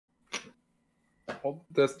Oh,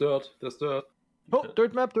 there's dirt. There's dirt. Oh,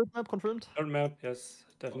 dirt map confirmed. Dirt map, yes,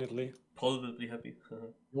 definitely. Paul will be happy.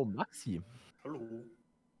 Oh, Maxi. Hello.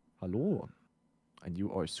 Hello. And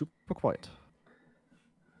you are super quiet.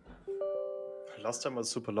 Last time I was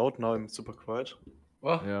super loud, now I'm super quiet.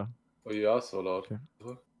 What? Yeah. Oh, you are so loud.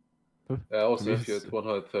 Okay. Yeah, also Yes. if you're at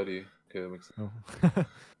 130. Okay, that makes sense. Oh.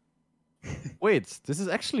 Wait, this is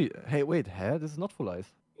actually... Hey, wait, this is not full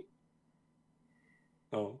ice.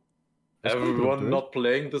 Oh. That's pretty good, Everyone right? not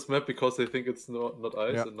playing this map because they think it's not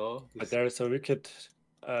ice, Yeah. and now But there is a wicked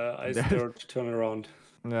ice dirt turnaround.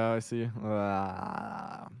 Yeah, I see.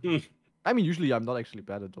 I mean, usually I'm not actually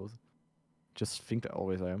bad at those. Just think that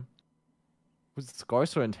always I am. Who's it?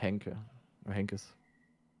 Scorser and Henke. Or Henkes.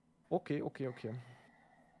 Okay.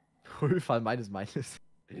 Röfall minus.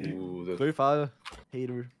 Ooh, that's Röfall.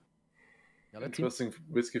 Hater. Yeah, let's see. interesting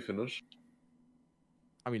whiskey finish.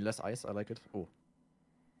 I mean, less ice. I like it. Oh.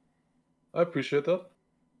 I appreciate that.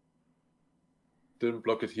 Didn't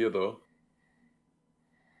block it here though.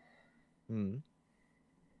 Hmm.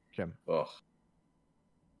 Okay. Ugh.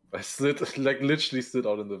 I slid, like literally slid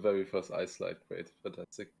out in the very first ice slide. Great,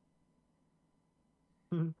 fantastic.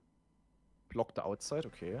 Block the outside.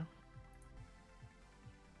 Okay.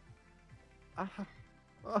 Aha.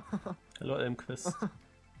 Hello, Elmquist.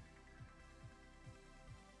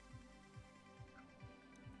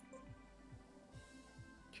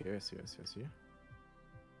 Okay, I see.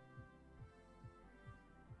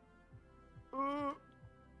 Oh,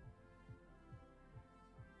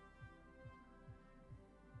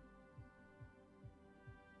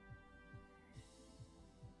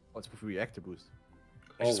 it's with reactor boost.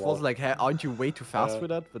 I just was like, hey, aren't you way too fast with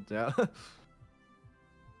that? But yeah.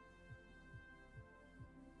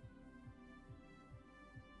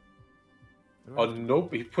 Oh no,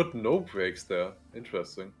 he put no brakes there.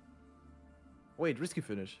 Interesting. Wait, risky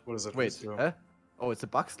finish. What is that? Wait, huh? Oh, it's a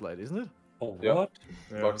bug slide, isn't it? Oh, Yeah. what?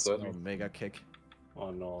 Yeah, Bug it's- slide. Oh, mega kick. Oh,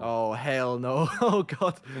 no. Oh, hell no. Oh,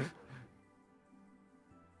 God.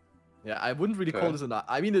 Yeah, I wouldn't really call Okay. this an...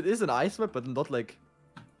 I mean, it is an ice map, but not like...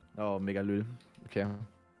 Oh, mega lul. Okay.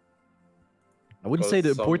 I wouldn't say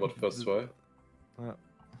the Somewhat important... first try.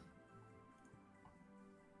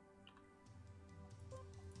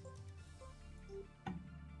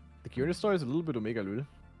 The Curious Star is a little bit Omega lul.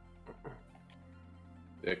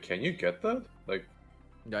 Yeah, can you get that? Like,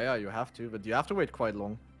 Yeah, you have to, but you have to wait quite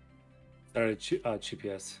long. Sorry,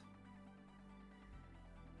 GPS.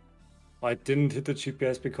 I didn't hit the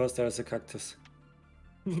GPS because there's a cactus.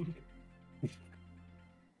 Okay,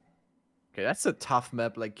 that's a tough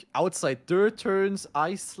map. Like, outside dirt turns,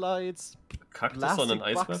 ice slides, Cactus on plastic an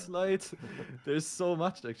ice bug map? slide. There's so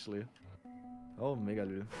much, actually. Oh, mega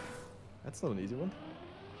lul. That's not an easy one.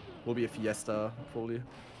 Will be a Fiesta, probably.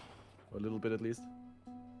 Or a little bit, at least.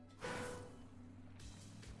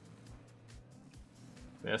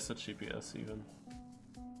 Where's the GPS even?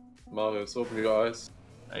 Marius, open your eyes.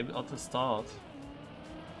 I'm at the start.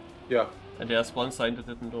 Yeah, And there's one sign that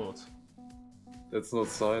didn't load. that's no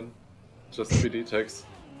sign. Just 3D text.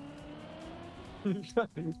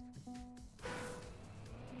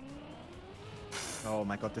 Oh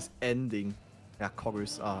my god, this ending. Yeah,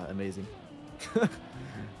 coggers are amazing.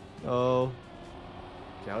 Oh.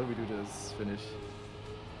 Okay, how do we do this finish?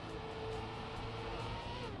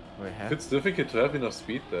 Wait, It's difficult to have enough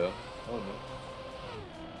speed there. Oh no.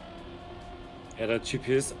 Yeah, the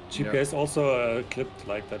GPS also clipped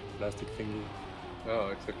like that plastic thingy.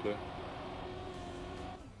 Yeah, exactly.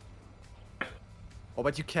 Oh,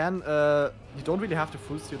 but you can, you don't really have to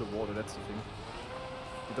full steer the water, that's the thing.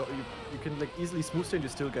 You can like easily smooth steer and you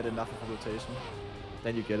still get enough of a rotation.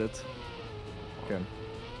 Then you get it. Okay.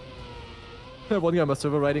 One guy on my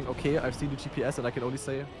server writing, okay, I've seen the GPS and I can only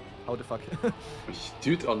say, how the fuck?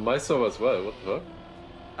 Dude, on my server as well, what the fuck?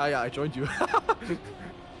 Ah yeah, I joined you. Forgot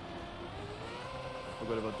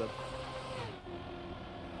about that.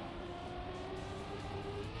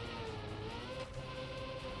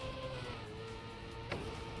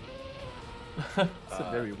 It's a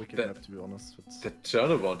very wicked that- map, to be honest. But... That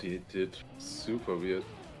turnaround he did, super weird.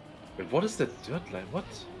 But what is that dirt line? What?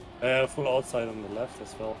 Full outside on the left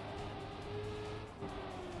as well.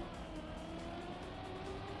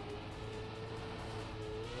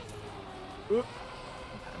 Amazing.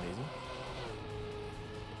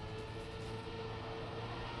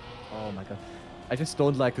 Oh my god. I just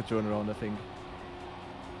don't like the turnaround, I think.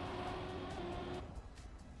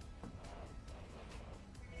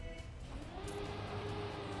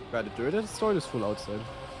 Right, the dirt store is full outside.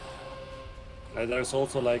 There's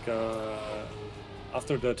also like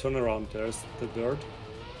after the turnaround, there's the dirt.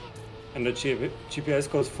 And the GPS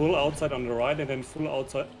goes full outside on the right and then full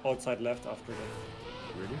outside left after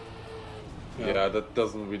that. Really? Yeah, that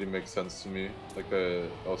doesn't really make sense to me. Like I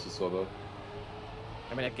also saw that.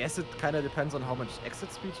 I mean, I guess it kind of depends on how much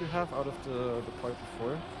exit speed you have out of the point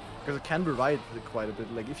before. Because it can be right quite a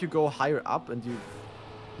bit. Like, if you go higher up and you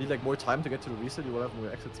need like more time to get to the reset, you will have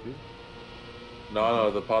more exit speed.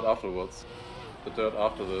 No, the part afterwards. The dirt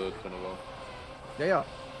after the turnaround. Yeah.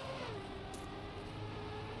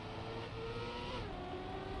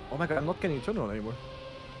 Oh my god, I'm not getting a turnaround anymore.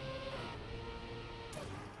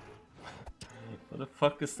 What the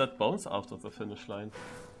fuck is that bounce after the finish line?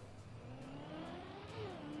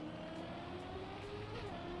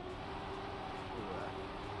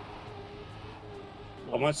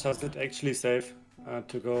 How much does it actually save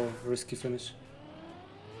to go risky finish?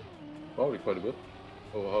 Probably quite a bit.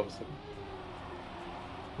 Over half a second.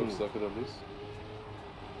 Full circuit at least.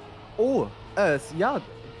 Oh, yeah.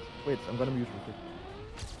 Wait, I'm gonna mute real quick.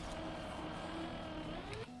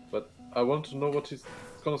 But I want to know what he's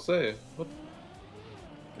gonna say. What?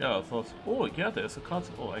 Yeah, I thought, oh yeah, there's a cut.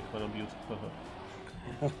 Oh, I can unmute.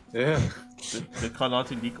 Yeah. Did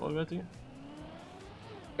GranaDy leak already?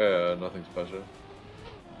 Nothing special.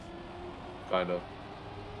 Kinda.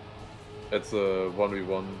 It's a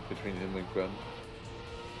 1v1 between him and Gwen.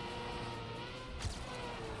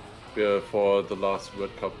 Yeah, for the last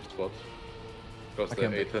World Cup spot. Because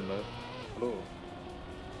they're 8 and 9. Hello.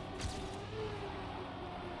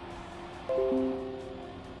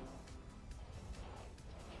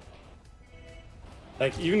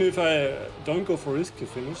 Like, even if I don't go for risky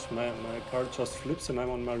finish, my car just flips and I'm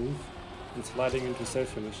on my roof and sliding into safe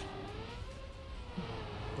finish.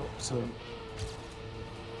 Oh, so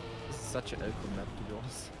this is such an Elko map, to be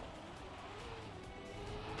honest.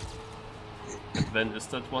 When is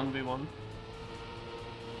that 1v1?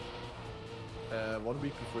 1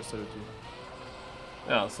 week before Saturday.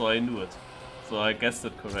 Yeah, so I knew it. So I guessed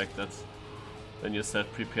it correct. That's when you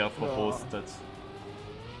said prepare for both. That's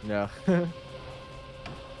Yeah.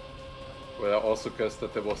 Well, I also guessed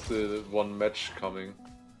that there was the one match coming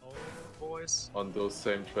Oh, boys. on those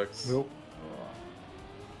same tracks. Nope.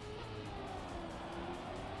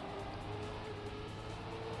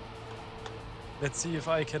 Let's see if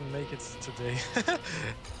I can make it today.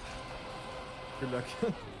 Good luck.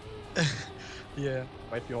 Yeah.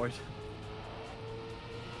 Might be hard.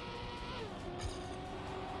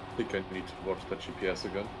 I think I need to watch the GPS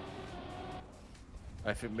again.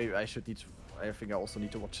 I think maybe I should need to. I think I also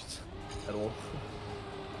need to watch it at all.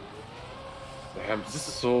 Damn, this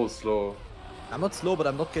is so slow. I'm not slow, but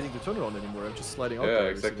I'm not getting the turnaround anymore. I'm just sliding out. Yeah, there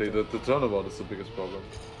every exactly. single The turnaround is the biggest problem.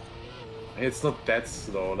 It's not that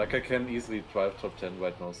slow. Like, I can easily drive top 10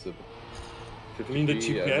 right now still. I mean, the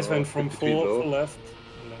GPS went from full left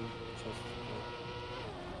and then just...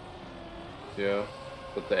 Yeah,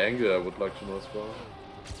 but the angle I would like to know as well.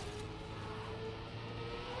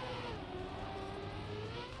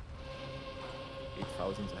 time.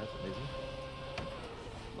 8,000 ahead, amazing.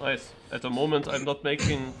 nice. At the moment, I'm not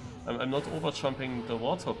making. I'm not over jumping the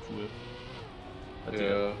water pool. At the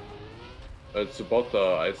end. Yeah, it's about the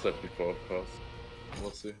ice left before, of course.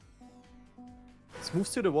 We'll see. Smooth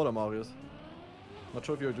steer the water, Marius. Not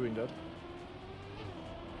sure if you're doing that.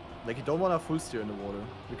 Like, you don't want to full steer in the water.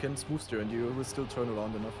 You can smooth steer and you will still turn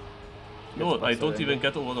around enough. No, I don't even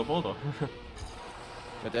get over the border.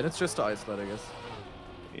 But then it's just the ice slide, I guess.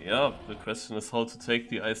 Yeah, the question is how to take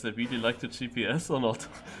the ice. I really like the GPS or not.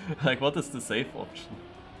 Like, what is the safe option?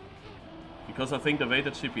 Because I think the way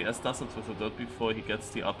the GPS does it with the dirt before he gets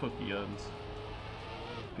the upper gear and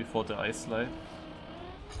before the ice slide.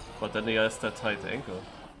 But then he has that tight angle.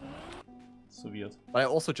 So weird. But I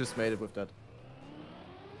also just made it with that.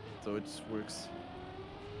 So it works.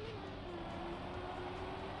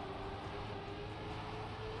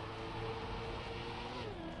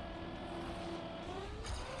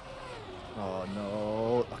 Oh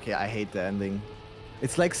no. Okay, I hate the ending.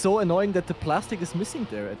 It's like so annoying that the plastic is missing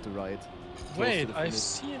there at the right. Wait, I've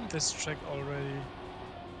seen this track already.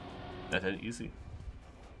 That ain't easy.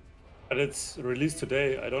 But it's released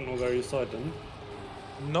today. I don't know where you saw it then.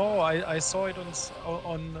 No, I saw it on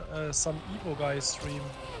some Evo guy's stream.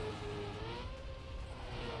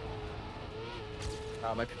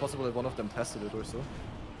 Might be possible that one of them tested it or so.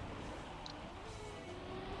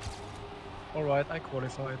 Alright, I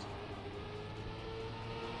qualified.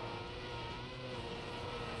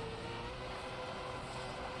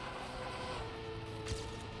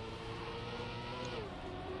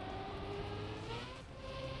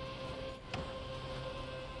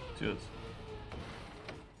 Dude.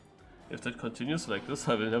 If that continues like this,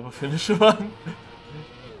 I will never finish one.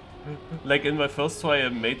 Like in my first try I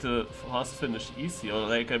made the fast finish easy, or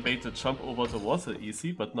like I made the jump over the water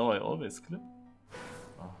easy, but now I always clip.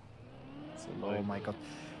 Oh, it's annoying. Oh my god.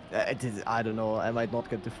 I don't know, I might not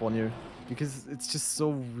get the fun here. Because it's just so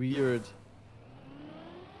weird.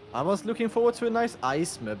 I was looking forward to a nice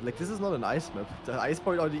ice map. Like, this is not an ice map. The ice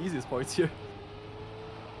point are the easiest points here.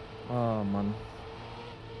 Oh, man.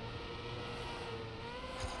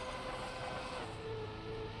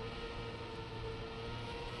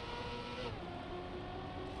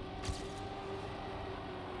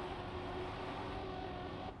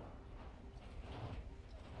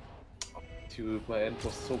 Dude, my end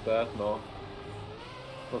was so bad now.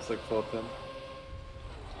 It was like 4-10.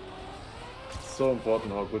 It's so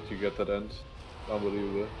important how good you get that end.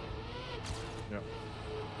 Unbelievable. Yeah.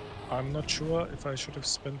 I'm not sure if I should have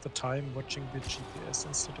spent the time watching the GPS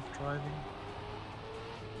instead of driving.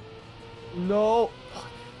 No!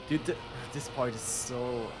 Dude, this part is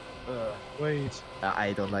so... Wait,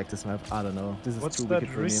 I don't like this map. I don't know. This is what's too that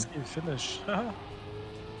wicked for me. risky finish?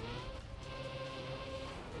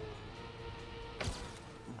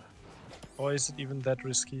 Or is it even that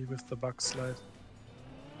risky with the bug slide?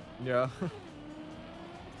 Yeah.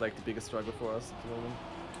 It's like the biggest struggle for us at the moment.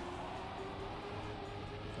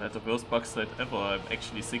 I had the worst bug slide ever. I'm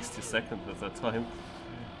actually 62nd with that time.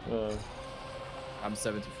 I'm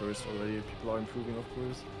 71st already. People are improving, of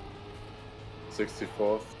course.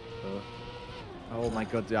 64th. Oh my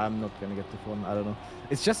god, yeah, I'm not gonna get the fun. I don't know.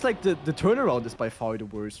 It's just like the turnaround is by far the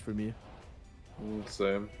worst for me.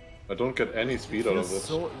 Same. I don't get any speed out of it.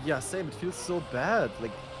 So, yeah, same. It feels so bad.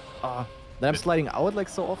 Like, then I'm sliding out like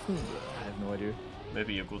so often. I have no idea.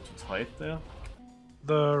 Maybe you go too tight there?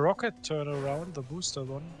 The rocket turnaround, the booster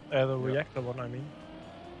one, the reactor one, I mean.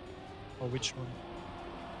 Or which one?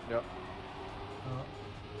 Yeah.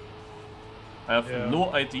 I have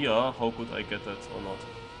no idea how good I get that or not.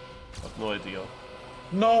 I have no idea.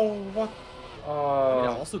 No, what? I mean,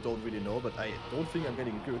 I also don't really know, but I don't think I'm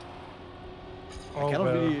getting good. Oh, I cannot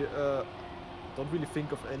well. really, don't really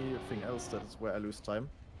think of anything else that is where I lose time.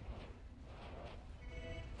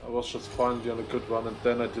 I was just finally on a good run and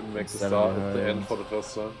then I didn't make the start at the end for the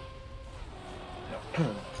first time.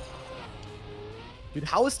 Dude,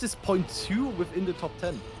 how is this 0.2 within the top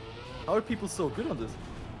 10? How are people so good on this?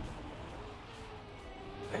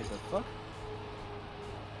 What the fuck?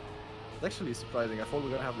 It's actually surprising. I thought we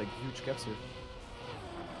were gonna have like huge gaps here.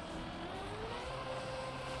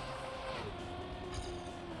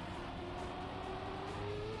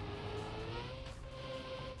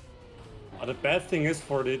 The bad thing is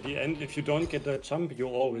for the end, if you don't get a jump, you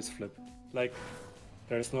always flip. Like,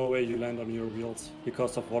 there's no way you land on your wheels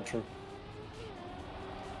because of water.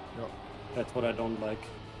 Yeah. That's what I don't like.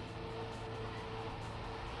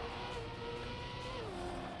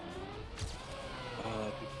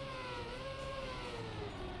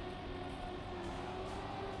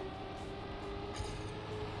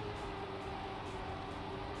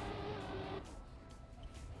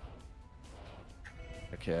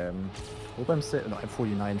 Okay, hope I'm safe. No, I'm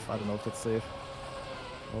 49th. I don't know if that's safe.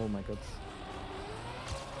 Oh my god.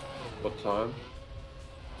 What time?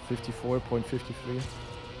 54.53.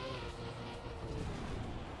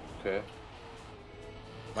 Okay.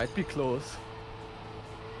 Might be close.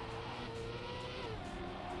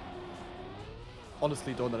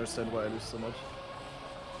 Honestly, don't understand why I lose so much.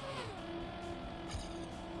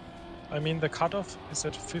 I mean, the cutoff is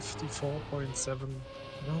at 54.7.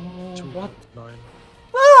 No, what? 9.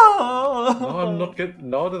 No, I'm not getting.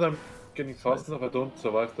 Now that I'm getting fast enough, I don't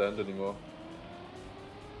survive the end anymore.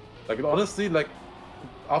 Like, honestly, like,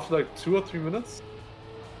 after like 2 or 3 minutes,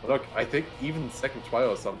 like, I think even second try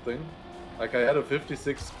or something, like, I had a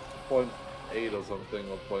 56.8 or something,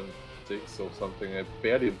 or 0.6 or something. I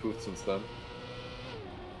barely improved since then.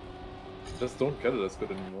 Just don't get it as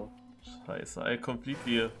good anymore. Scheiße, I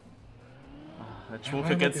completely... I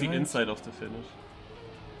drove against the inside of the finish.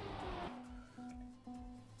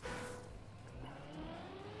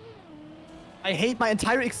 I hate my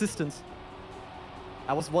entire existence.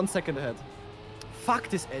 I was 1 second ahead. Fuck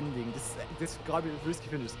this ending. This garbage, risky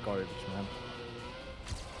finish is garbage, man.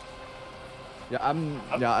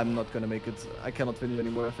 Yeah, I'm not gonna make it. I cannot finish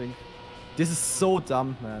anymore, I think. This is so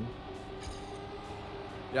dumb, man.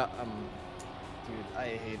 Yeah, dude, I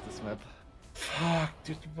hate this map. Fuck,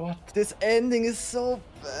 dude, what? This ending is so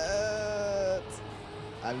bad.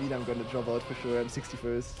 I mean, I'm gonna drop out for sure. I'm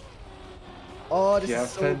 61st. Oh, this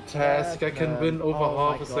is so fantastic. bad, I can man. win over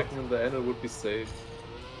Oh half my a second in the end, it would be safe.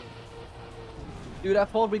 Dude, I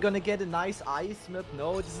thought we were gonna get a nice ice map.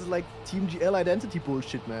 No, this is like Team GL identity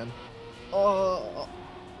bullshit, man. Oh,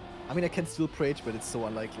 I mean, I can still Prage, but it's so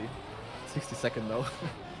unlikely. 60 second now.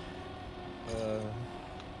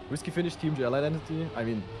 Risky finish, Team GL identity. I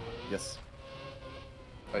mean, yes.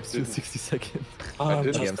 I Still didn't, 60 seconds. I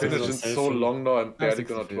didn't I'm finish in so long now, I'm barely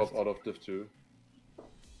gonna 65th. drop out of Div 2.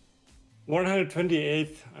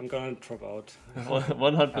 128th, I'm gonna drop out.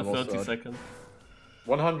 130 out. seconds.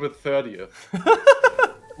 130th.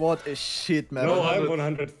 What a shit, man. No, I'm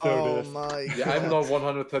 130th. Oh my god. Yeah, I'm now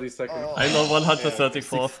 132nd. I'm on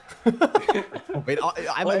 134th. Wait,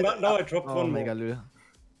 now I dropped oh, one mega more. lol.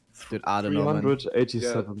 Dude, I don't know, man.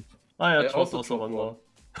 387. I I dropped also also one dropped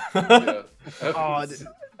more. Yeah. Oh,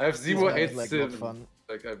 I have 087. like not fun.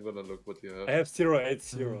 Like, I'm gonna look what you I have. have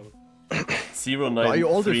 080. 093. Are you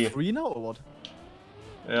all the 3 now or what?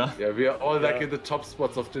 Yeah. Yeah, we are all like Yeah. in the top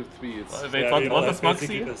spots of Div 3. It's Wait, Yeah, what, we what all is have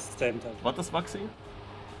basically Maxi? the same time. What is Maxi?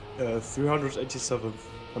 387.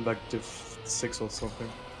 I'm like Div 6 or something.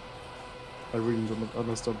 I really don't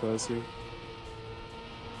understand the ICU.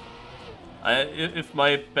 If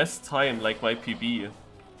my best time, like my PB,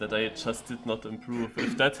 that I just did not improve,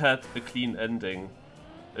 if that had a clean ending,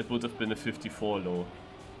 it would have been a 54 low.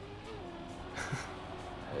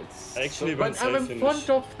 It's I actually but went I'm in safe front finish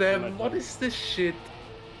of them. on my What time. is this shit?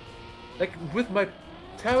 Like with my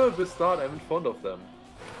terrible start, I'm in front of them.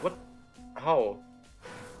 What? How?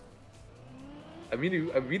 I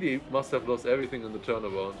mean, I really must have lost everything in the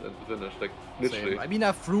turnaround and the finish. Like literally. Same. I mean,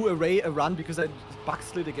 I threw away a run because I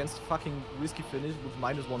backslid against fucking Risky finish with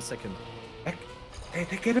 -1 second.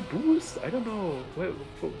 They get a boost. I don't know.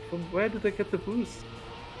 From where did they get the boost?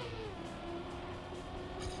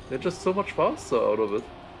 They're just so much faster out of it.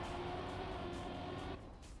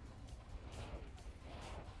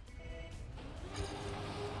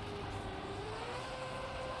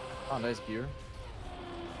 Oh, nice gear.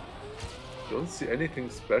 Don't see anything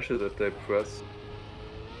special that they press.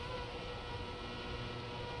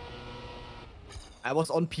 I was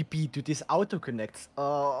on PP, dude, this auto connects.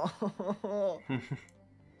 Oh.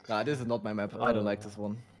 Nah, this is not my map. I don't like this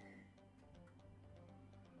one.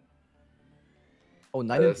 Oh,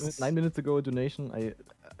 9 minutes ago, a donation. I'm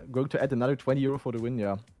going to add another 20 euro for the win,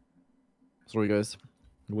 yeah. Sorry, guys.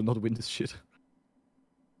 I will not win this shit.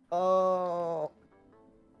 Oh.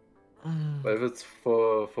 But if it's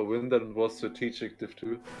for win, then it was strategic Div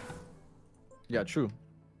 2. Yeah, true.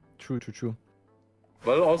 True.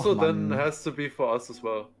 Well, also Oh, then man. has to be for us as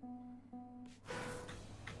well.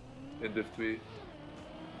 In Div 3.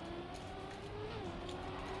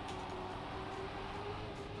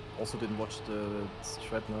 Also didn't watch the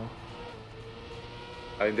thread now.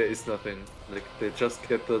 I mean, there is nothing. Like, they just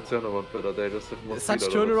get the turnaround better. They just have more Such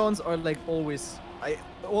speed out of it. turnarounds are like always. I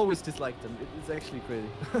always dislike them. It's actually crazy.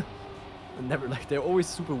 I never like. They're always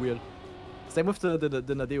super weird. Same with the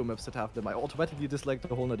Nadeo maps that have them. I automatically dislike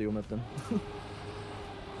the whole Nadeo map then.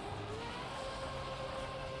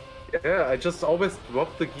 Yeah, I just always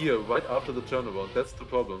drop the gear right after the turnaround. That's the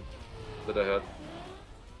problem that I had.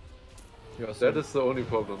 Yeah, That is the only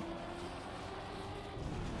problem.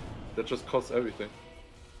 That just costs everything.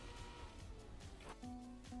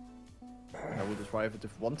 I will just drive it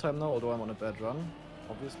if one time now, although I'm on a bad run,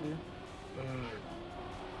 obviously.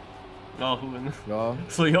 Oh, Huin. Yeah.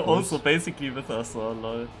 So you're also basically with us, oh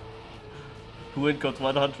lol. Huin got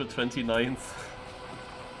 129th.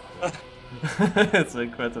 It's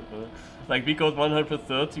incredible. Like we got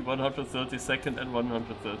 130, 132nd and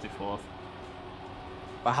 134th.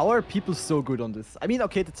 But how are people so good on this? I mean,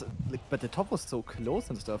 okay, that's like, but the top was so close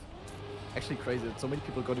and stuff. Actually crazy. So many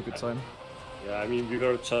people got a good time. Yeah, I mean, we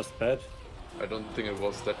were just bad. I don't think it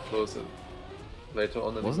was that close later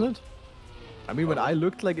on. Anymore. Wasn't it? I mean, when I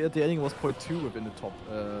looked, like at the ending, it was 0.2 within the top,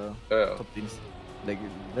 Yeah. top things. Like,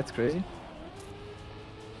 that's crazy.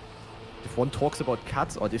 If one talks about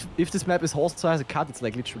cuts, or if this map is horse size a cut, it's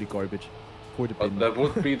like literally garbage. For the But bin. that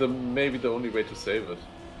would be maybe the only way to save it.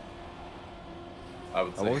 I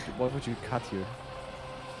would say. What would you cut here?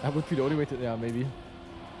 That would be the only way to. Yeah, maybe.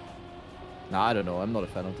 Nah, I don't know. I'm not a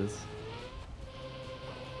fan of this.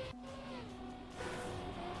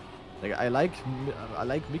 Like I like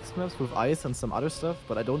mixed maps with ice and some other stuff,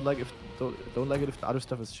 but I don't like it if the other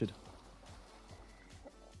stuff is shit.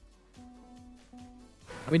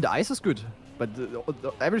 I mean, the ice is good, but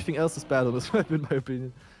everything else is bad on this map, in my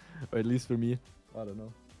opinion, or at least for me. I don't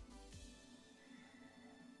know.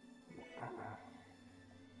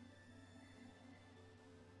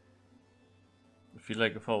 I feel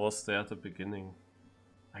like if I was there at the beginning,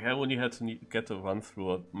 like I only had to get a run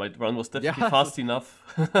through. My run was definitely Yeah. fast enough.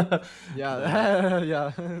 Yeah,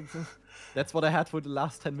 yeah. That's what I had for the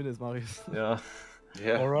last 10 minutes, Marius. Yeah.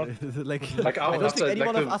 Yeah. Alright. like Like I don't after think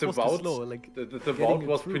anyone like of us the was too vault, slow. Like, the getting vault it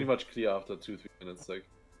was through. pretty much clear after 2-3 minutes. Like,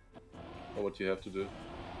 or what you have to do.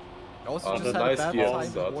 I also just the had nice a bad gear time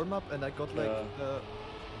in start. warm up, and I got like,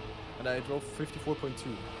 and I drove 54.2.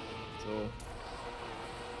 So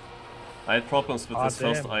I had problems with this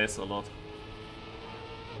first damn. ice a lot.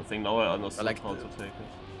 I think now I understand like how to take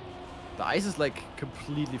it. the ice is like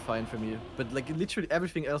completely fine for me, but like literally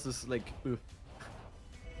everything else is like, and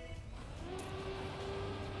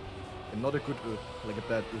not a good like a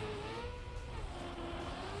bad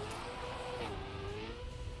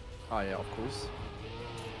Ah yeah, of course.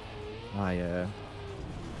 Ah yeah.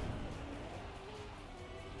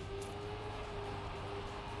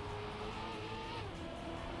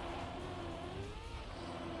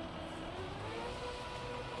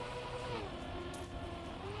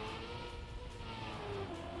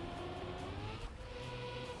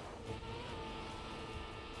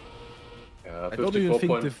 Yeah, I don't even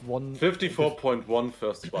think Div 1... 54.1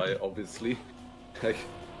 first try, obviously. Like,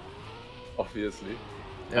 obviously.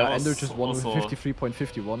 Yeah, I was Ender just won with also-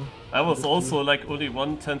 53.51. I was also like only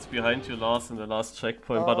 1/10 behind you, Lars, in the last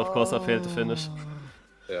checkpoint, but of course I failed to finish.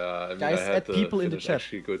 Yeah, I mean, Guys, I had add the people in the finish chat.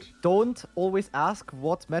 actually good. Don't always ask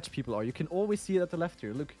what match people are. You can always see it at the left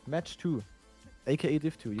here. Look, match 2, aka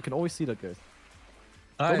Div 2. You can always see that, guys.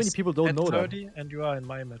 So many people don't At know that. 30 and you are in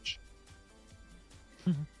my match.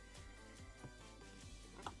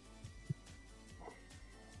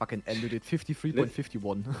 Fucking Ender did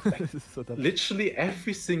 53.51. So that... Literally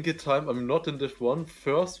every single time I'm not in Div 1,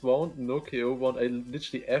 first round, no KO one, I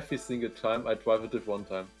literally every single time I drive a Div 1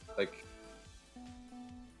 time. Like,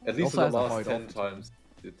 at least in Also the has a last hard 10 times.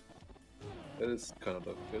 It is kind of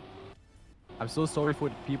good. I'm so sorry for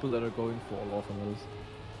the people that are going for all off on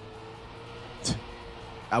those.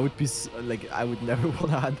 I would be like, I would never want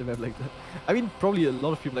to hand a map like that. I mean, probably a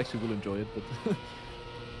lot of people actually will enjoy it, but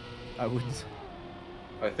I wouldn't.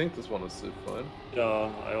 I think this one is still fine.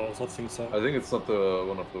 Yeah, I also think so. I think it's not the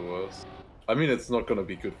one of the worst. I mean, it's not gonna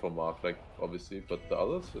be good for Mark, like, obviously, but the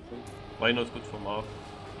others, I think. Why not good for Mark?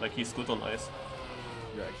 Like he's good on ice.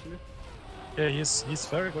 Yeah, actually. Yeah, he's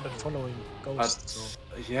very good at following ghosts.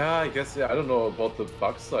 Yeah, I guess, yeah, I don't know about the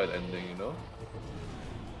bug side ending, you know?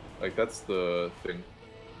 Like, that's the thing.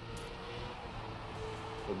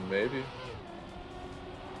 But maybe.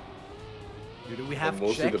 Dude, we Or have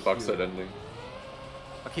mostly Jack the bug here. side ending.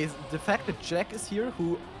 Okay, the fact that Jack is here,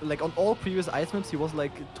 who, like, on all previous ice maps, he was,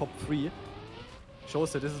 like, top 3,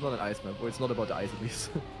 shows that this is not an ice map, or it's not about the ice at least.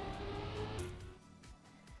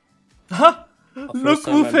 Ha! Look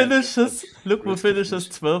time who I met finishes! Look who Risk to finishes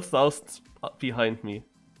 12,000 behind me.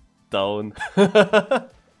 Down.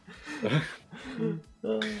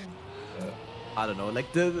 I don't know,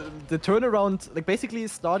 like, the turnaround, like, basically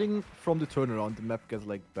starting from the turnaround, the map gets,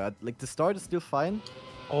 like, bad. Like, the start is still fine,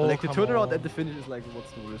 Oh, but, like, the come turnaround on. and the finish is, like,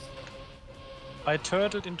 what's the worst? I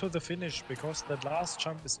turtled into the finish because that last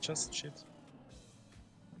jump is just shit.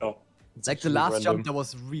 No. It's Like, the actually last jump, random. that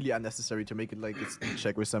was really unnecessary to make it, like, it's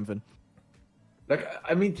check or something. Like,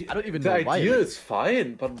 I mean, I don't even the know why, idea like- is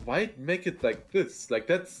fine, but why make it like this? Like,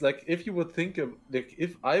 that's like, if you would think of, like,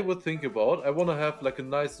 if I would think about, I want to have like a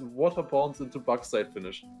nice water bounce into backside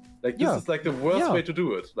finish. Like, this Yeah. is like the worst Yeah. way to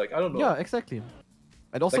do it. Like, I don't know. Yeah, exactly.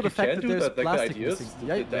 And also Like, the you fact can that do there's that, like, the plastic idea is- missing. the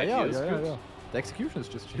Yeah, idea is good. yeah. The execution is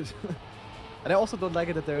just shit. And I also don't like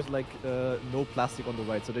it that there's like no plastic on the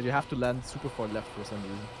right, so that you have to land super far left for some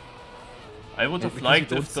reason. I would have Because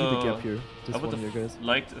liked you don't if see the gap here. I would have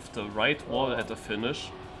liked if the right wall at the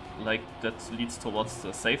finish, like that leads towards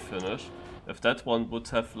the safe finish, if that one would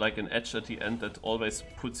have like an edge at the end that always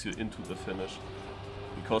puts you into the finish.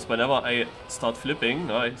 Because whenever I start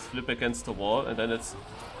flipping, I flip against the wall and then it's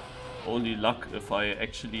only luck if I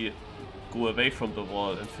actually go away from the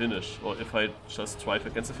wall and finish, or if I just drive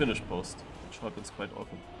against the finish post, which happens quite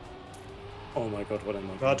often. Oh my god, what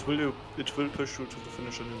am I? But it will push you to the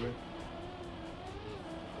finish anyway.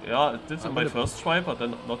 Yeah, it did in I'm my gonna- first try, but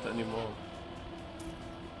then not anymore.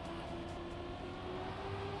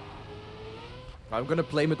 I'm gonna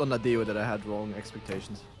blame it on Nadeo that I had wrong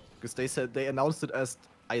expectations. Because they said they announced it as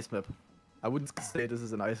ice map. I wouldn't say this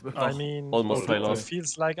is an ice map. I mean, almost high it lost.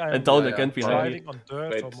 feels like I'm And down yeah, again behind me. driving on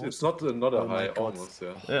dirt Wait, for most it's not a Oh my high, God. almost,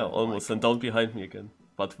 yeah. Yeah, almost, and down behind me again.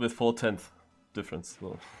 But with 4/10 difference.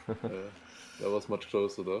 So. That was much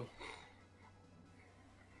closer though.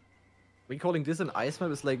 We calling this an ice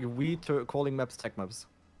map is like we calling maps tech maps.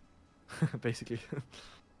 Basically.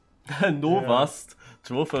 Novast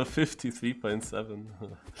drove a 53.7.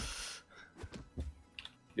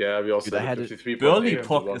 Yeah, we also Dude, I had had it- 53. Burly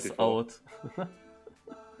Pock is out. I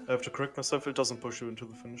have to correct myself, it doesn't push you into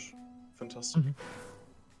the finish. Fantastic.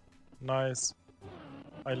 nice.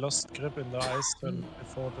 I lost grip in the ice turn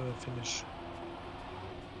before the finish.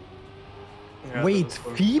 Yeah, Wait,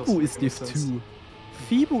 that Fibu doesn't is make any Div sense. 2.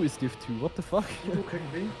 Fibu is Div 2, what the fuck? Fibu can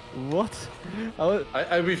be? What? How...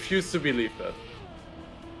 I refuse to believe that.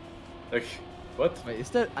 Like, what? Wait, is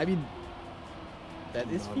that... I mean... That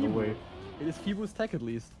is No, Fibu. no way. It is Fibu's tech at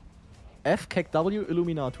least. F, Kek W,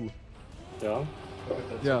 Illuminatu. Yeah.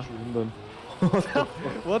 Yeah. Then.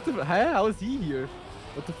 What the... Hey, how is he here?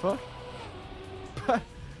 What the fuck?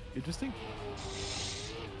 Interesting.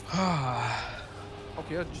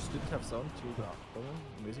 Okay, I just didn't have sound to the... Oh,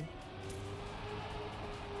 amazing.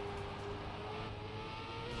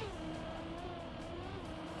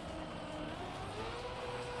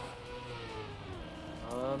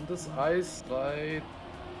 This ice ride.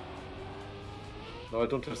 No, I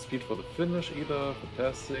don't have speed for the finish either.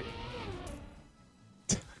 Fantastic.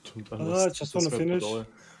 I just want to finish.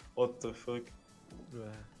 What the fuck?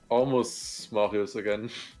 Almost Marius again.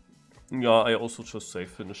 Yeah, I also just say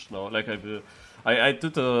finish now. Like I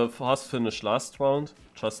did a fast finish last round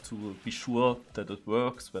just to be sure that it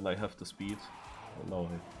works when I have the speed. And now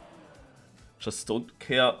I just don't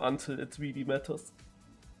care until it really matters.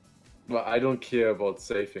 Well, I don't care about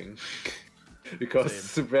saving.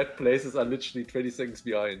 Because the red places are literally 20 seconds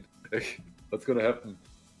behind. What's gonna happen?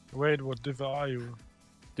 Wait, what div are you?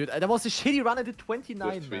 Dude, that was a shitty run. I did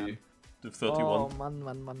 29, Div 3. man. Div 31. Oh,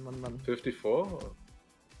 man. 54?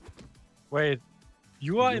 Wait,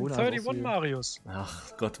 you are in Jonas 31, also here. Marius. Oh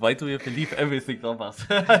God, why do you believe everything, Lars?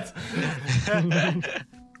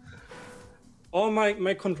 Oh,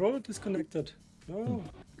 my controller disconnected. No.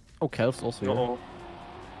 Oh, Calf's also here. No.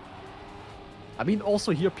 I mean,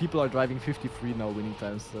 also here people are driving 53 now, winning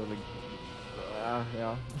times. So like,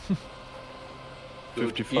 yeah.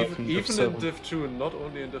 55 in Div Even 7. in Div 2, not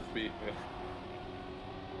only in Div 3. Yeah.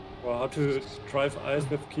 Well, how to drive ice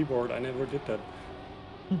with keyboard? I never did that.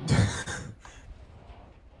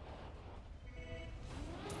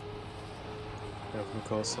 Yeah, from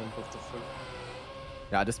car sound, what the fuck?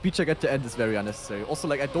 Yeah, the speed check at the end is very unnecessary. Also,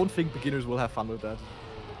 like, I don't think beginners will have fun with that.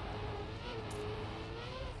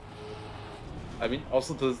 I mean,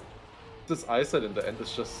 also this eyesight in the end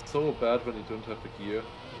is just so bad when you don't have the gear.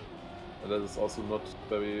 And that is also not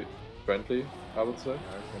very friendly, I would say.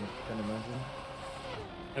 I can imagine.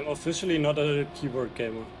 I'm officially not a keyboard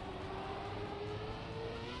gamer.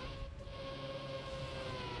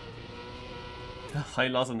 Hi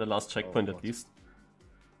Lars in the last checkpoint at least.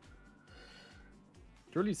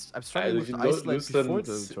 Surely, I'm struggling with you the ice like lose before then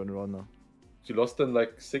the turnaround now. You lost then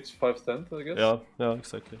like 6-5 cents, I guess? Yeah,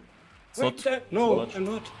 exactly. It's Wait, not that, no, much. I'm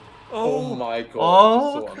not. Oh Oh, my god,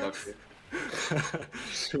 Oh, so unlucky.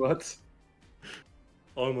 What?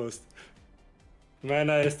 almost. Man,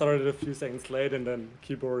 I started a few seconds late and then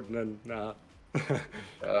keyboard and then nah.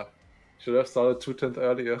 Yeah. Should have started 2 tenths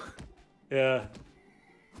earlier. Yeah.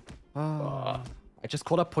 I just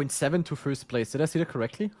caught up 0.7 to first place. Did I see that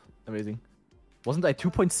correctly? Amazing. Wasn't I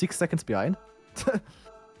 2.6 seconds behind?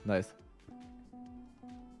 Nice.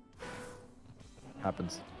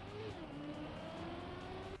 Happens.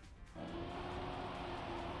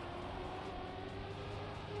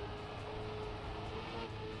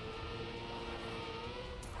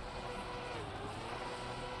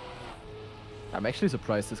 I'm actually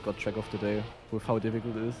surprised this got track of the day with how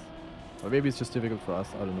difficult it is. Or maybe it's just difficult for us,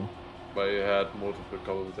 I don't know. But you had multiple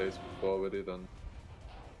couple of days before already, then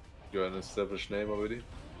you're an established name already.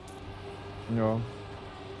 Yeah.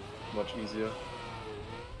 Much easier.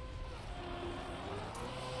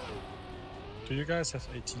 Do you guys have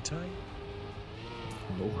AT time?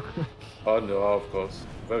 No. Oh no, of course.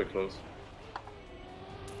 Very close.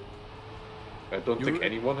 I don't think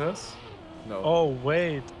anyone has. No. Oh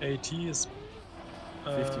wait, AT is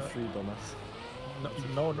 53, Thomas.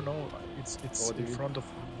 no. It's What do in you- front of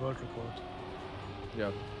world record.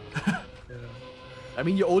 Yeah. Yeah. I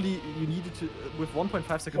mean, you needed to, with 1.5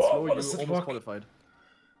 seconds Whoa, slower, what you is it, almost fuck? qualified.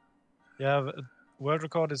 Yeah, world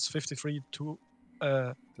record is 53 to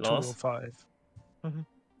Lars? 205.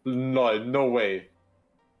 No way.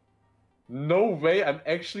 No way I'm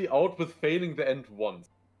actually out with failing the end once.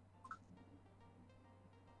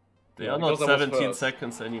 They Yeah, are not because I was 17 first.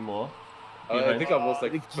 seconds anymore. I Behind. think I was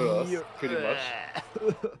like first, pretty much.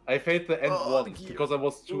 I failed the end once because I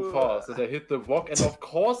was too fast and I hit the rock, and of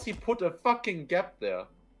course he put a fucking gap there. And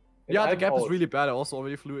Yeah, the I'm gap is out. really bad. I also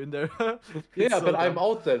already flew in there. Yeah, It's so but I'm dumb.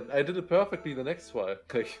 out then. I did it perfectly the next try.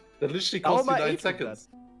 Like, that literally How cost am me I 9 able to do seconds.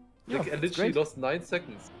 Yeah, Like, I it's literally great. lost 9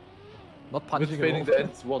 seconds. Not With punching failing at the all.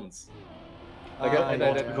 ends once. Ah, Like, and I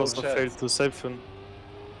yeah. had no Because I failed chance. to save him.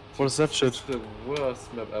 What is that shit? It's the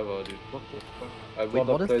worst map ever, dude. What the fuck? I'd Wait,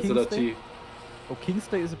 rather what is play King's ZRT. Day? Oh, King's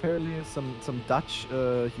Day is apparently some Dutch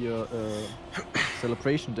here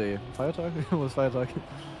celebration day. Feiertag? Was Feiertag?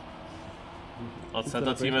 Our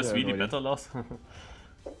center team is Yeah, really no idea. better, Lars.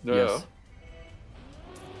 Yeah. Yes.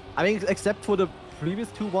 I mean, except for the previous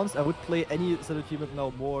 2 ones, I would play any strategy map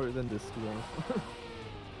now more than this, to be honest.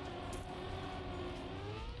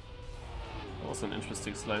 That was an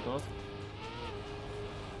interesting slide out.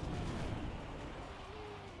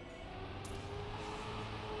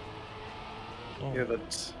 Oh. Yeah,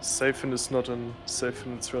 that safe fin is not an safe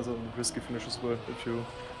fin, it's rather a risky finish as well if you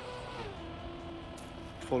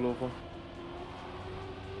fall over.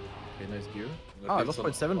 Okay, nice gear. I Ah, I think lost some-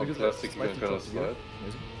 0.7 on because I plastic you slightly can dropped the gear. slide.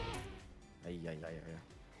 Amazing.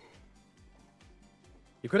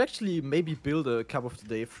 You could actually maybe build a Cup of the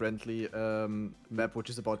Day friendly map which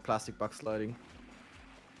is about plastic bug sliding.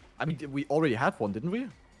 I mean, we already had one, didn't we?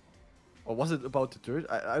 Or was it about the dirt?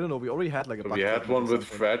 I don't know, we already had like a bug We had sliding one at with some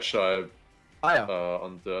point. fragile Ah, yeah.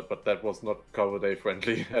 on dirt, but that was not cover day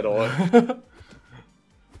friendly at all. And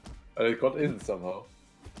it got in somehow.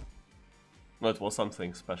 No, it was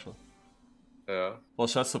something special. Yeah. It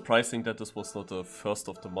was just surprising that this was not a first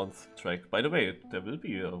of the month track. By the way, there will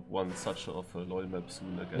be one such of a LoL map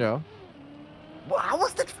soon again. Yeah. Wow, how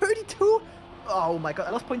was that 32? Oh my god,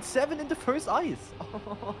 I lost 0.7 in the first ice.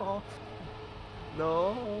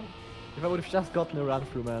 No. If I would have just gotten a run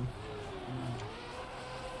through, man.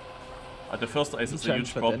 The first ice is a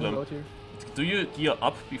huge Challenge for Daniel problem. out here. Do you gear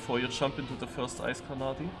up before you jump into the first ice,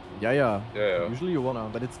 GranaDy? Yeah. Yeah. Usually you wanna,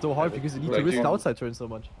 but it's so hard because you need like to risk you- the outside turn so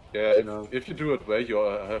much. Yeah, if you do it well, you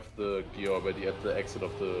have the gear already at the exit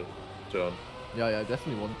of the turn. Yeah, I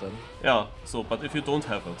definitely want them. Yeah, so, but if you don't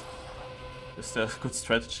have it, is there a good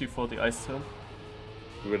strategy for the ice turn?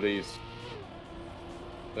 Release.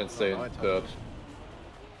 And stay Oh, I in touched third.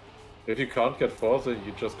 If you can't get fourth, then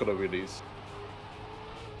you just gotta release.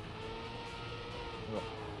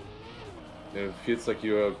 Yeah, it feels like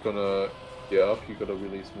you're gonna gear up, you gotta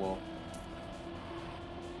release more.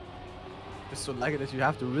 It's so like that you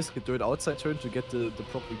have to risk a dirt outside turn to get the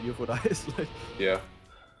proper gear for the ice. Like, Yeah.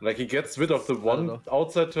 Like he gets rid of the don't one know.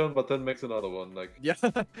 outside turn, but then makes another one. Like yeah,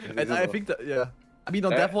 and I think that, yeah. I mean,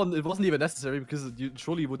 on that one, it wasn't even necessary because you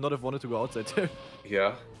surely would not have wanted to go outside there.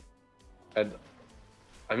 yeah. And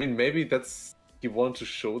I mean, maybe that's he wanted to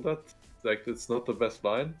show that like it's not the best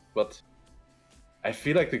line, but I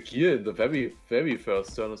feel like the gear in the very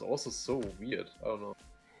first turn is also so weird. I don't know.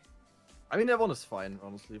 I mean, that one is fine,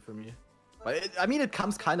 honestly, for me. But I mean, it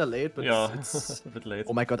comes kind of late, but Yeah, it's a bit late.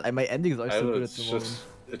 oh my god, my endings are I so don't know, good at the moment.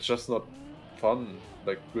 it's just not fun.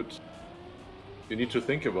 Like good. You need to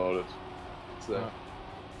think about it. It's like, Yeah.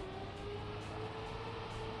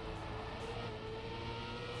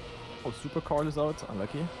 Oh, Super Carl is out.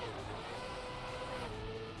 Unlucky.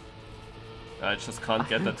 I just can't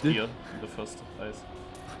get that gear in the first ice.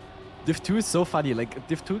 Div 2 is so funny. Like,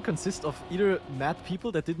 Div 2 consists of either mad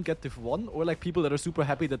people that didn't get Div 1 or like people that are super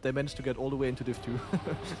happy that they managed to get all the way into Div 2.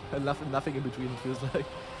 And nothing in between, it feels like.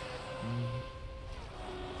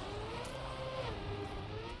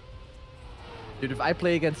 Dude, if I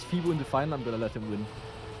play against Fibu in the final, I'm gonna let him win.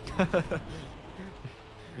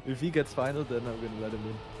 If he gets final, then I'm gonna let him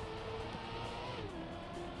win.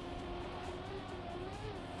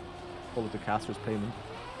 Follow the caster's payment.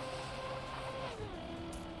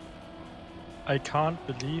 I can't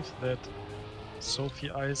believe that Sophie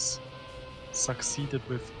Ice succeeded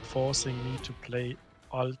with forcing me to play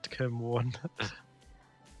Alt Cam 1.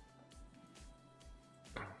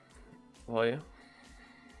 Why?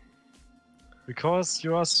 Because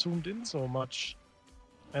you are zoomed in so much.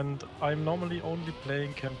 And I'm normally only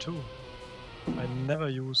playing Cam 2. I never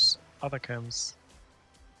use other cams.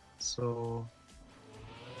 So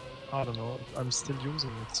I don't know, I'm still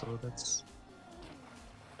using it, so that's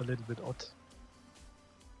a little bit odd.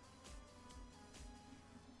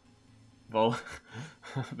 Wow,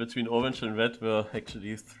 between orange and red were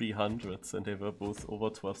actually 300s and they were both over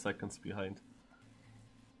 12 seconds behind.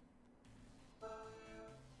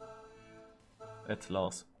 At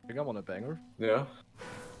Lars. I think I'm on a banger. yeah.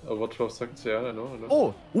 Over 12 seconds. Yeah, I know.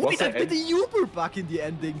 Oh, What's wait, I the did the Uber bug in the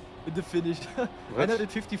ending, in the finish. I What? did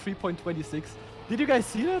 53.26. Did you guys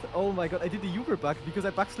see that? Oh my god, I did the Uber bug because I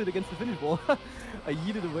backslid against the finish wall. I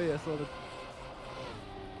yeeted away, I saw that.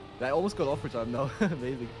 I almost got overtime now.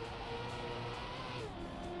 Amazing.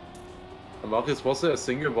 Marius, was there a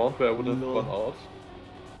single round where I would have No. gone out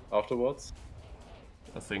afterwards?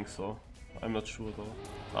 I think so. I'm not sure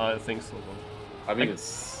though. I think so though. I mean, Like,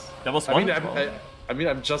 it's. There was I one mean, round. I mean,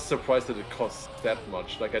 I'm just surprised that it costs that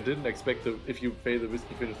much. Like, I didn't expect to, if you fail the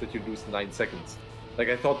risky finish that you lose 9 seconds. Like,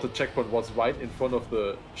 I thought the checkpoint was right in front of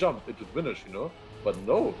the jump into the finish, you know? But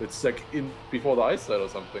no, it's like in before the ice side or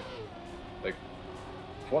something. Like,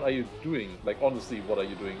 what are you doing? Like, honestly, what are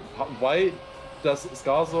you doing? Why does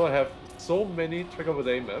Skarsor have so many track of the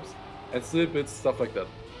day maps and still bits, stuff like that.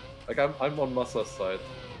 Like I'm on Masa's side.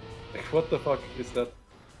 Like what the fuck is that?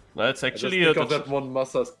 No, it's actually I just think of that one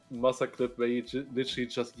Masa clip where he literally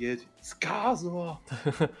just yelled, Skazo!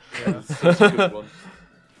 It's such a good one.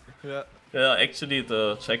 Yeah. Yeah, actually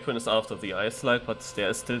the checkpoint is after the ice slide, but there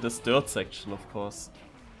is still this dirt section, of course.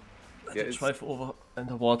 Yeah, It's drive over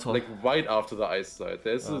underwater. like right after the ice slide.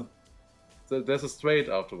 There's a straight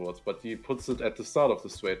afterwards, but he puts it at the start of the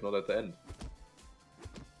straight, not at the end.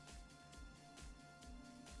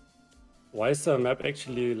 Why is the map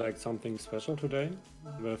actually like something special today?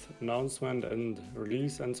 With announcement and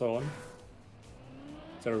release and so on?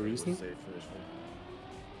 Is there a reason?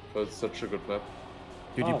 But it's such a good map.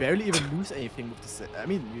 Dude, you barely even lose anything with the I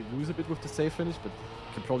mean, you lose a bit with the save finish, but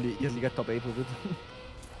you can probably easily get top 8 with it.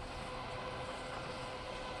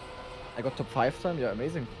 I got top 5 time, yeah,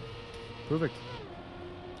 amazing. Perfect.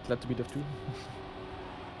 Glad to be Div 2.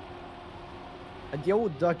 And yo,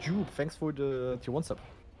 Dark Jube, thanks for the tier 1 sub.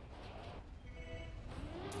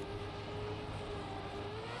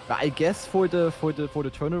 I guess for the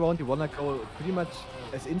turnaround you wanna go pretty much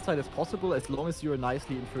as inside as possible, as long as you're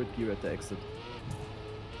nicely in third gear at the exit.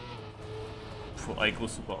 I go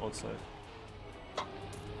super outside.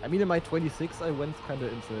 I mean, in my 26 I went kinda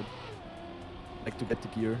inside, like to get the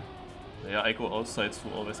gear. Yeah, I go outside to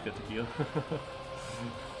always get the gear.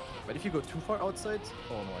 But if you go too far outside,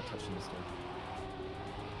 oh no, I touched the mistake.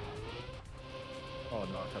 Oh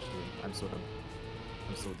no, I touched the game. I'm so done.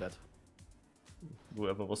 I'm so dead.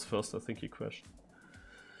 Whoever was first, I think he crashed.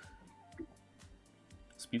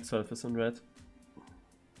 Speed self is in red.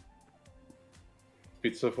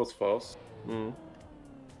 Speed surf was fast.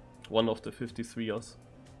 One of the 53ers.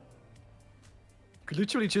 Could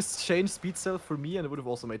literally just change speed self for me and it would have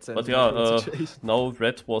also made sense. But yeah, now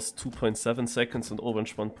red was 2.7 seconds and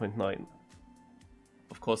orange 1.9.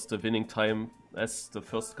 Of course, the winning time as the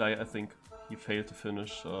first guy, I think he failed to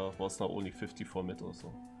finish, was now only 54 mid or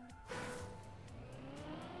so.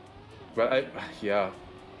 Well,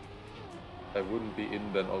 I wouldn't be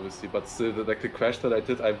in then, obviously, but still, like the crash that I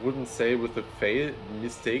did, I wouldn't say with the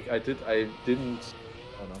mistake I didn't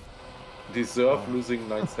deserve losing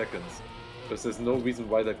 9 seconds. Because there's no reason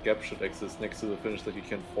why that gap should exist next to the finish that you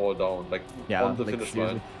can fall down, like on the finish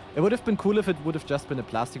line. It would have been cool if it would have just been a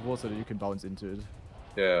plastic wall so that you can bounce into it.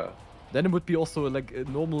 Yeah. Then it would be also like a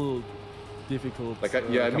normal, difficult... Like, I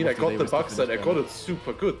mean, I got the backside, I got it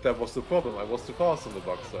super good, that was the problem. I was too fast on the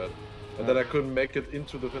backside. And then I couldn't make it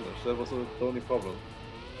into the finish, that was the only problem.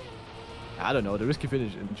 I don't know, the risky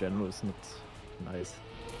finish in general is not nice.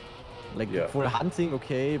 Like, for hunting,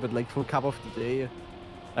 okay, but like for cup of the day,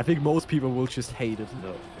 I think most people will just hate it.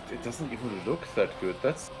 No, it doesn't even look that good,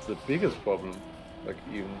 that's the biggest problem. Like,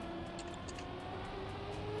 even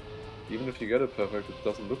if you get it perfect, it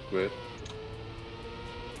doesn't look great.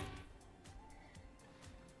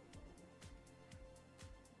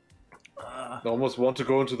 I almost want to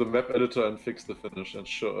go into the map editor and fix the finish and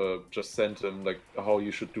just send him like how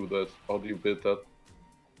you should do that. How do you build that?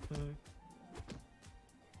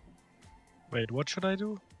 Wait, what should I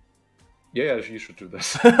do? Yeah, you should do that.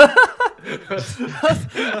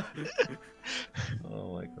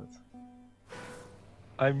 Oh my god.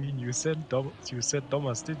 I mean, you said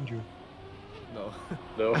Thomas, didn't you? No.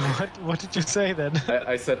 No. What did you say then?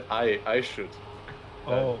 I said I should.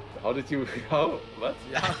 Oh. How did you? How? What?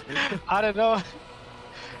 Yeah. I don't know.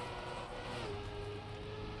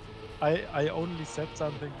 I only said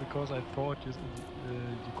something because I thought you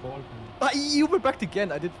called me. You were bugged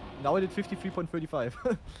again. I did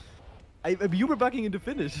 53.35. I'm Uber bugging in the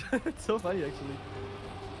finish. It's so funny actually.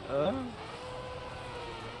 No,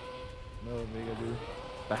 mega dude.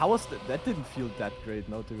 But how was that? That didn't feel that great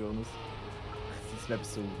now, to be honest. This map is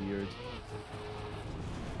so weird.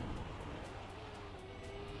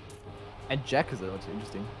 And Jack is also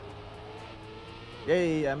interesting.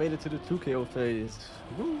 Yay, I made it to the 2KO phase.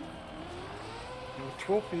 Woo!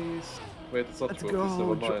 Trophies. Wait, it's not Let's trophies,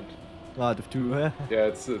 go. never mind. Ah, Div 2, eh? Yeah,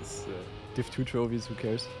 it's Div 2 trophies, who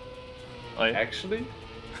cares? actually?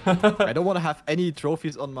 I don't want to have any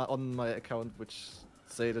trophies on my account which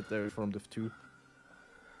say that they're from Div 2.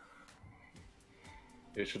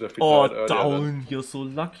 You should have been earlier down! then. You're so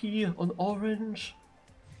lucky on orange!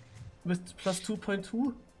 With plus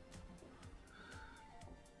 2.2?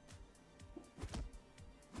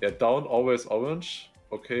 Yeah, down always orange.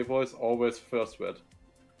 Okay, boys, always first red.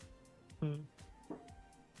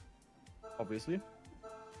 Obviously.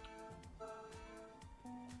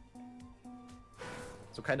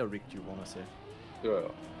 So kind of rigged, you wanna say? Yeah.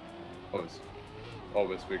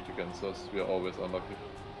 Always rigged against us. We are always unlucky.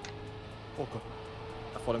 Oh god.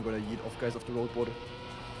 I thought I'm gonna yeet off guys off the road border.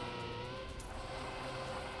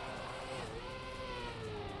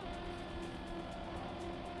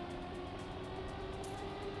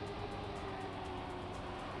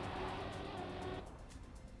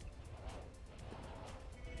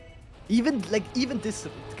 Even this,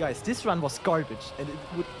 guys, this run was garbage, and it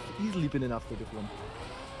would have easily been enough for this one.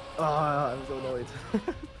 Ah, I'm so annoyed.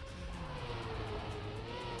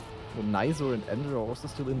 So Nizor and Ender are also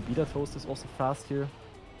still in. Beta Toast is also fast here.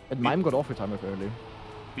 And Mime got overtime apparently.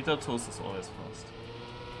 Beta Toast is always fast.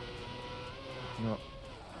 Yeah.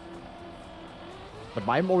 But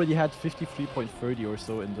Mime already had 53.30 or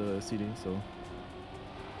so in the seeding, so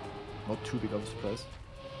not too big of a surprise.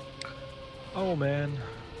 Oh man.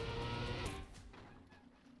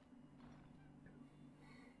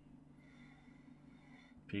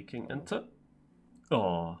 Peking enter.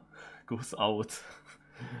 Oh, goes out.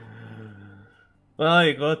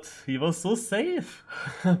 My god, he was so safe.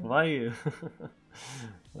 Why?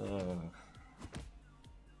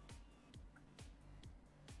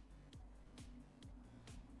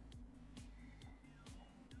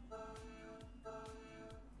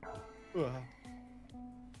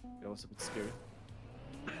 That was a bit scary.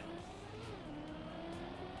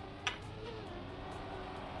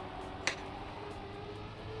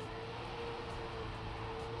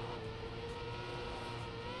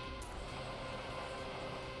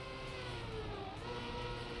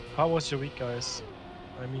 How was your week, guys?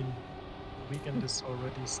 I mean, weekend is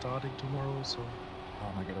already starting tomorrow, so...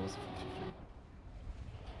 Oh my god, that was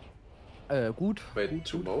a 53. Gut. Wait,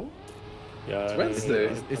 tomorrow? Yeah, It's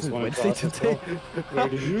Wednesday. Isn't it Wednesday today? Where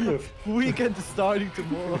do you live? Weekend is starting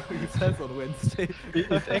tomorrow. It says on Wednesday.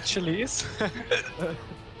 It actually is.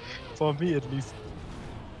 For me, at least.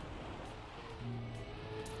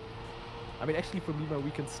 I mean, actually, for me, my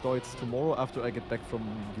weekend starts tomorrow after I get back from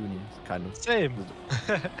uni, kind of. Same.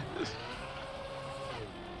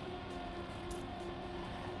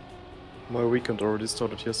 My weekend already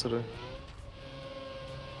started yesterday.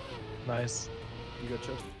 Nice. You got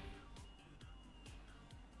chat?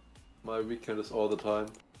 My weekend is all the time.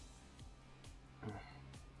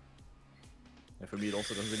 Yeah, for me, it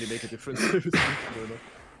also doesn't really make a difference.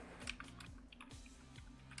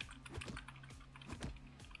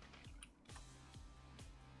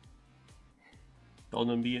 Down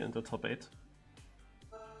on me in the top 8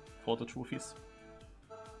 for the trophies.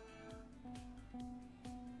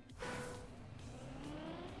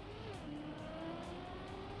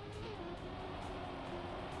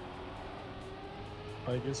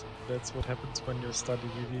 I guess that's what happens when you study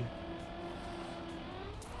VV.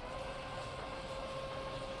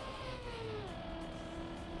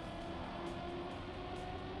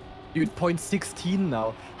 Dude, 0.16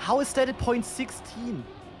 now. How is that at 0.16?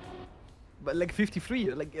 But like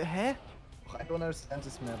 53, like, huh? I don't understand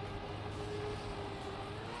this map.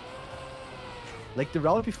 Like the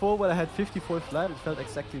round before when I had 54 flat, it felt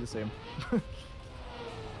exactly the same.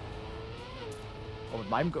 Oh, but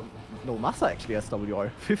Mime no, Massa actually has WR.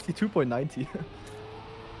 52.90.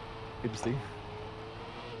 Interesting.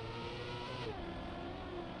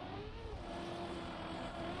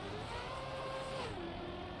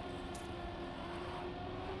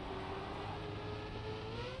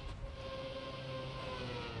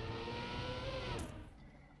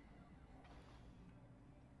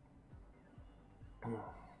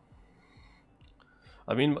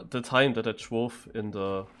 I mean, the time that I drove in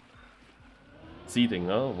the seeding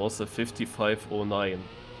was a 55.09.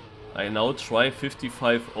 I now try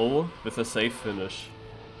 55.0 with a safe finish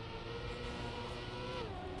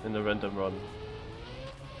in a random run.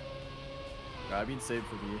 Yeah, I mean, same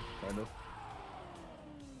for me, kind of.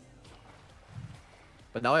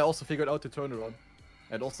 But now I also figured out the turnaround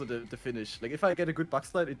and also the finish. Like if I get a good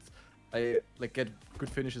backslide, I like get good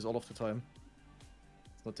finishes all of the time.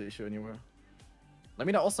 It's not the issue anymore. I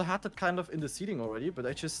mean, I also had that kind of in the seeding already, but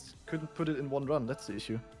I just couldn't put it in one run. That's the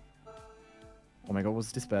issue. Oh my god,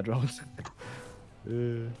 was this bad round?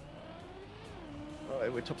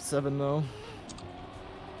 Alright, we're top 7 now.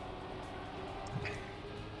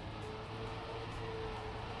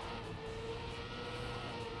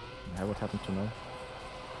 Yeah, what happened to now?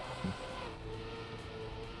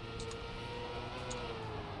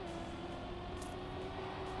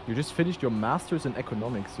 You just finished your masters in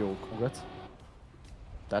economics, yo, congrats.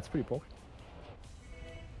 That's pretty poor.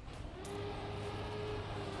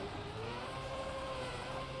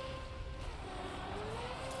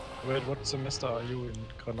 Wait, what semester are you in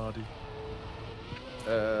GranaDy?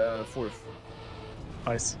 4th.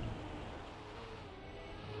 Nice.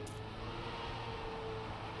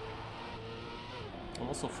 I'm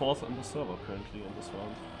also 4th on the server currently in this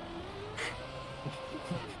round.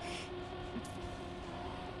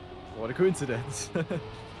 What a coincidence.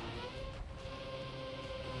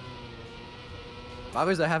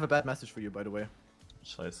 Marius, I have a bad message for you, by the way.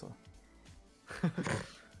 Scheiße.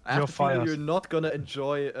 I have You're the feeling fired. you're not gonna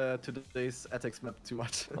enjoy today's attacks map too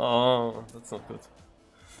much. Oh, that's not good.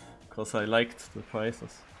 Because I liked the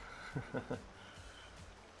prizes.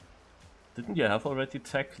 Didn't you have already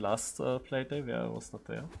tech last playday where I was not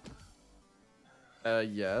there?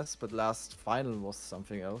 Yes, but last final was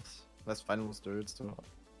something else. Last final was dirt, so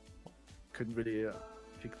couldn't really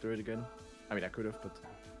pick dirt again. I mean, I could have, but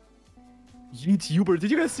Yeet Uber,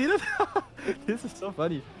 did you guys see that? This is so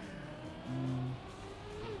funny.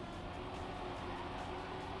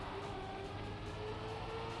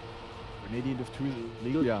 Canadian Div 2 is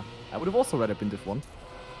illegal? Yeah. I would have also rather been Div 1.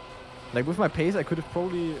 Like, with my pace, I could have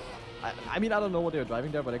probably... I mean, I don't know what they were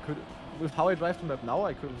driving there, but I could... With how I drive the map now,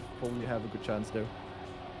 I could probably have a good chance there.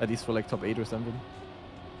 At least for, like, top 8 or something.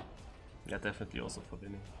 Yeah, definitely also for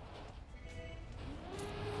winning.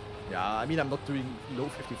 Yeah, I mean, I'm not doing low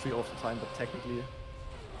 53 all the time, but technically...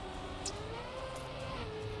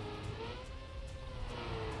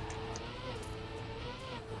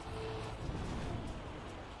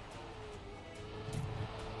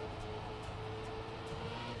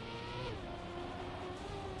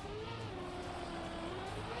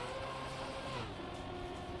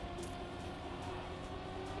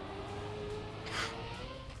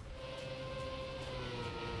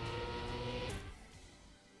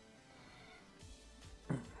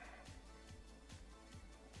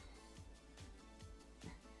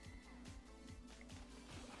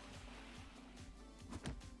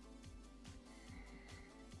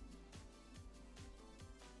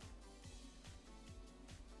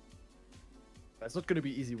 It's not gonna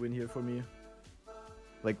be easy win here for me.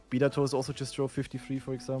 Like, Bidatos also just drove 53,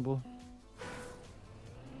 for example.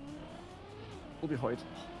 Will be hard.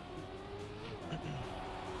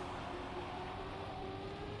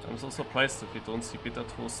 I'm so surprised that we don't see Bitter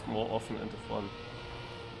Toast more often in the front.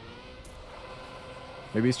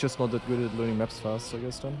 Maybe he's just not that good at learning maps fast, I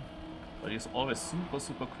guess, then. But he's always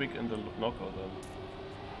super quick in the knockout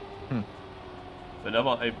then. Whenever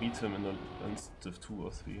I beat him in Div 2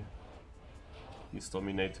 or 3. He's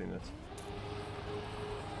dominating it.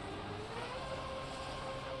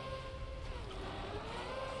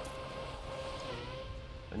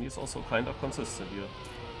 And he's also kind of consistent here.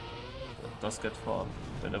 Does get far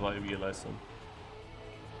whenever I realize him.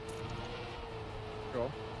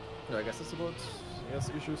 Yeah, I guess it's about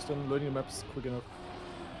issues than learning the maps quick enough.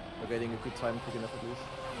 Or getting a good time quick enough at least.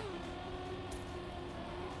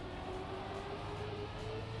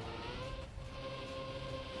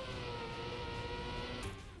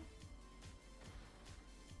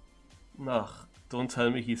 Ugh, don't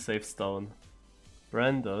tell me he saves down.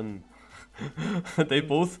 Brandon. They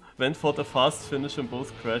both went for the fast finish and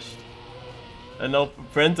both crashed. And now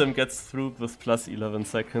Brandon gets through with plus 11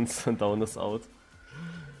 seconds and down is out.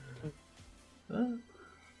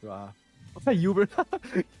 Wow. Uber.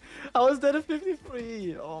 How is that a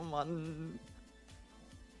 53? Oh man.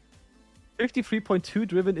 53.2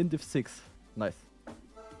 driven in Div 6. Nice.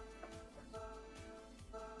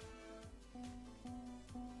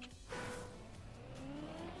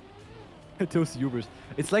 Those Ubers.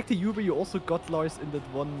 It's like the Uber you also got, Lars, in that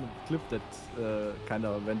one clip that kind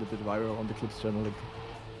of went a bit viral on the Clips channel. Like.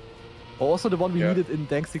 Also the one we needed in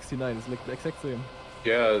Dank 69. It's like the exact same.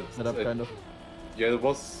 Yeah, setup, kind of. Yeah, it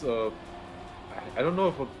was. I don't know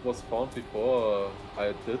if it was found before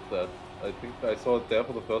I did that. I think I saw it there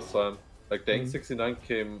for the first time. Like Dank 69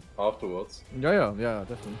 came afterwards. Yeah,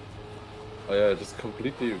 definitely. Oh yeah, just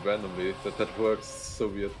completely randomly. That works so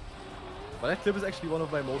weird. But that clip is actually one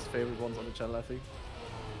of my most favorite ones on the channel, I think.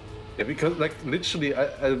 Yeah, because like literally,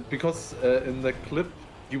 because in the clip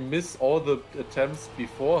you miss all the attempts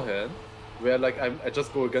beforehand, where like I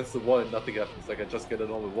just go against the wall and nothing happens. Like I just get a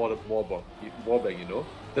normal wallbang, you know?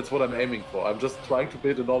 That's what I'm aiming for. I'm just trying to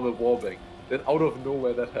build a normal wallbang. Then out of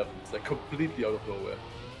nowhere that happens, like completely out of nowhere.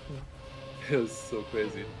 It was so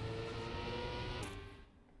crazy.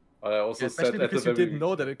 I also especially said because you didn't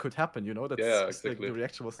know that it could happen, you know? That's yeah, just, exactly. like, the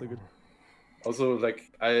reaction was so good. Also,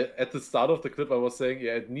 like at the start of the clip, I was saying,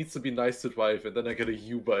 yeah, it needs to be nice to drive, and then I get a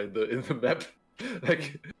Uber in the map,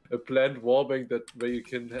 like a planned wallbang where you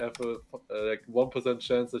can have a like 1%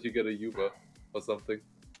 chance that you get a Uber or something.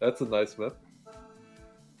 That's a nice map.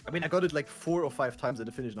 I mean, I got it like 4 or 5 times at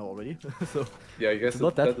the finish now already. So yeah, I guess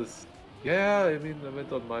not that is. Yeah, I mean, I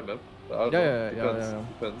went on my map.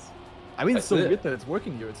 Depends. I mean, it's so weird that it's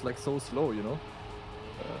working here. It's like so slow, you know.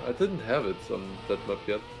 I didn't have it on that map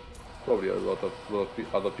yet. Probably a lot of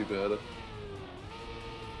other people had it.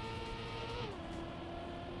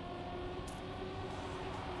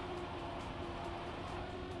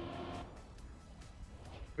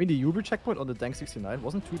 I mean, the Uber checkpoint on the Dank 69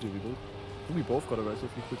 wasn't too difficult. I think we both got it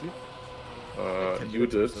relatively quickly. You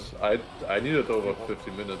did. I needed over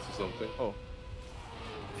 50 minutes or something. Oh.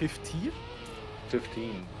 50?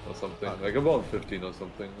 15 or something. Okay. Like about 15 or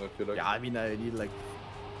something, I feel like. Yeah, I mean, I need like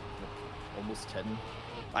almost 10.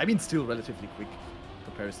 I mean, still relatively quick in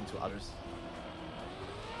comparison to others.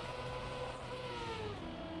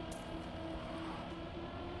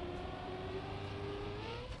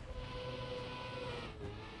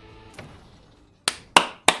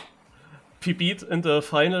 He beat in the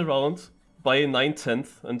final round by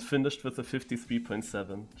 9/10 and finished with a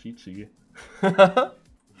 53.7. GG.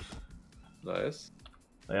 Nice.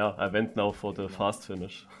 Yeah, I went now for the fast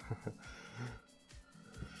finish.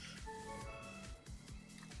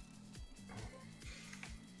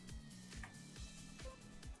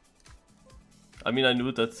 I mean, I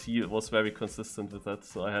knew that he was very consistent with that,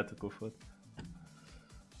 so I had to go for it.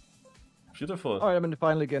 Beautiful. Alright, I'm in the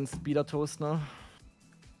final against Beta Toast now.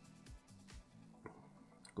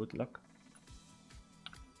 Good luck.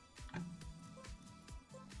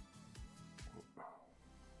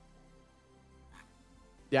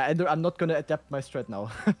 Yeah, and I'm not gonna adapt my strat now.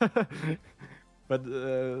 But,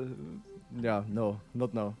 yeah, no,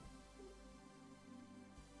 not now.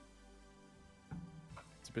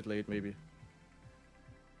 It's a bit late, maybe.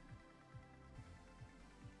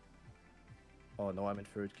 Oh no, I'm in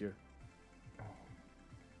third gear.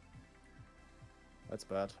 That's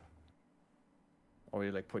bad.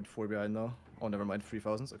 Already like 0.4 behind now. Oh, never mind,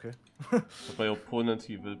 3000s, okay. But my opponent,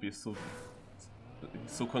 he will be so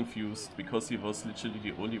confused because he was literally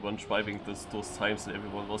the only one driving those times and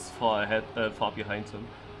everyone was far behind him.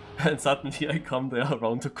 And suddenly I come there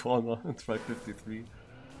around the corner and try 53.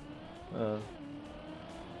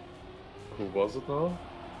 Who was it now?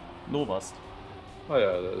 Novast. Oh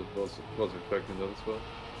yeah, it was expecting that as well.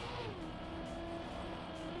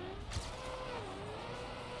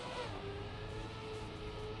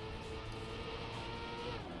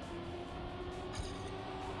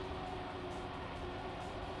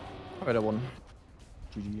 Alright, I won.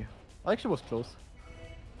 GG. I actually was close.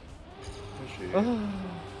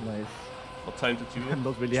 Nice. What time did you I'm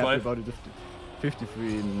not really drive? happy about it.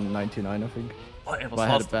 53.99, I think. Oh, it was But I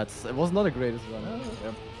had a fast. bad. It was not the greatest run.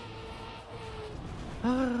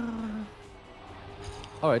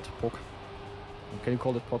 Alright, poke. Can you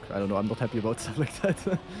call it poke? I don't know. I'm not happy about stuff like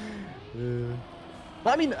that.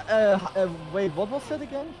 I mean, wait, what was that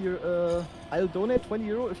again? Here, I'll donate 20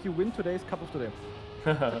 euro if you win today's Cup of Today.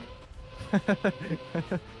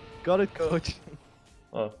 Got it, coach.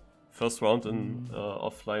 Oh, first round in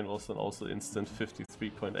offline was an also instant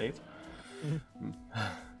 53.8.